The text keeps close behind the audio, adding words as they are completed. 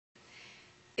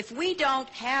If we don't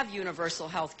have universal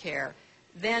health care,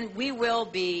 then we will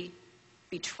be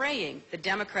betraying the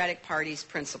Democratic Party's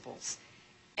principles.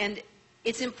 And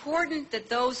it's important that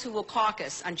those who will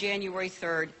caucus on January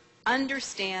 3rd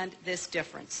understand this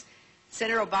difference.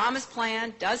 Senator Obama's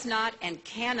plan does not and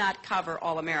cannot cover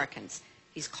all Americans.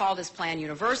 He's called his plan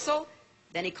universal,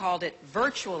 then he called it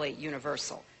virtually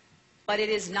universal. But it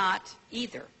is not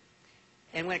either.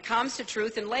 And when it comes to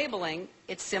truth in labeling,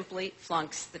 it simply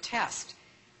flunks the test.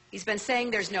 He's been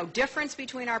saying there's no difference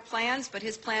between our plans, but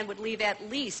his plan would leave at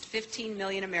least 15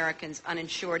 million Americans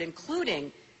uninsured,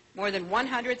 including more than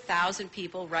 100,000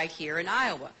 people right here in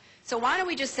Iowa. So why don't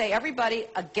we just say, everybody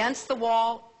against the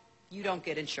wall, you don't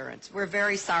get insurance. We're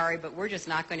very sorry, but we're just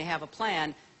not going to have a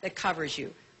plan that covers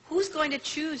you. Who's going to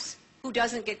choose who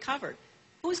doesn't get covered?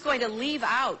 Who's going to leave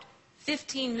out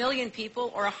 15 million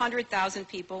people or 100,000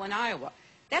 people in Iowa?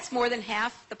 That's more than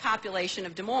half the population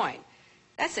of Des Moines.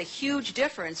 That's a huge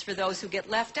difference for those who get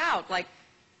left out, like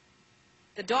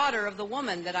the daughter of the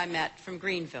woman that I met from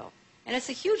Greenville. And it's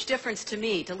a huge difference to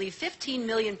me to leave 15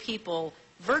 million people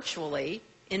virtually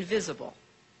invisible,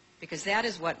 because that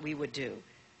is what we would do.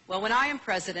 Well, when I am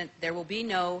president, there will be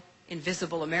no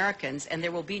invisible Americans, and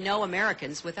there will be no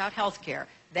Americans without health care.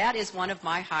 That is one of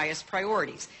my highest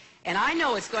priorities. And I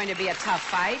know it's going to be a tough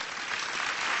fight.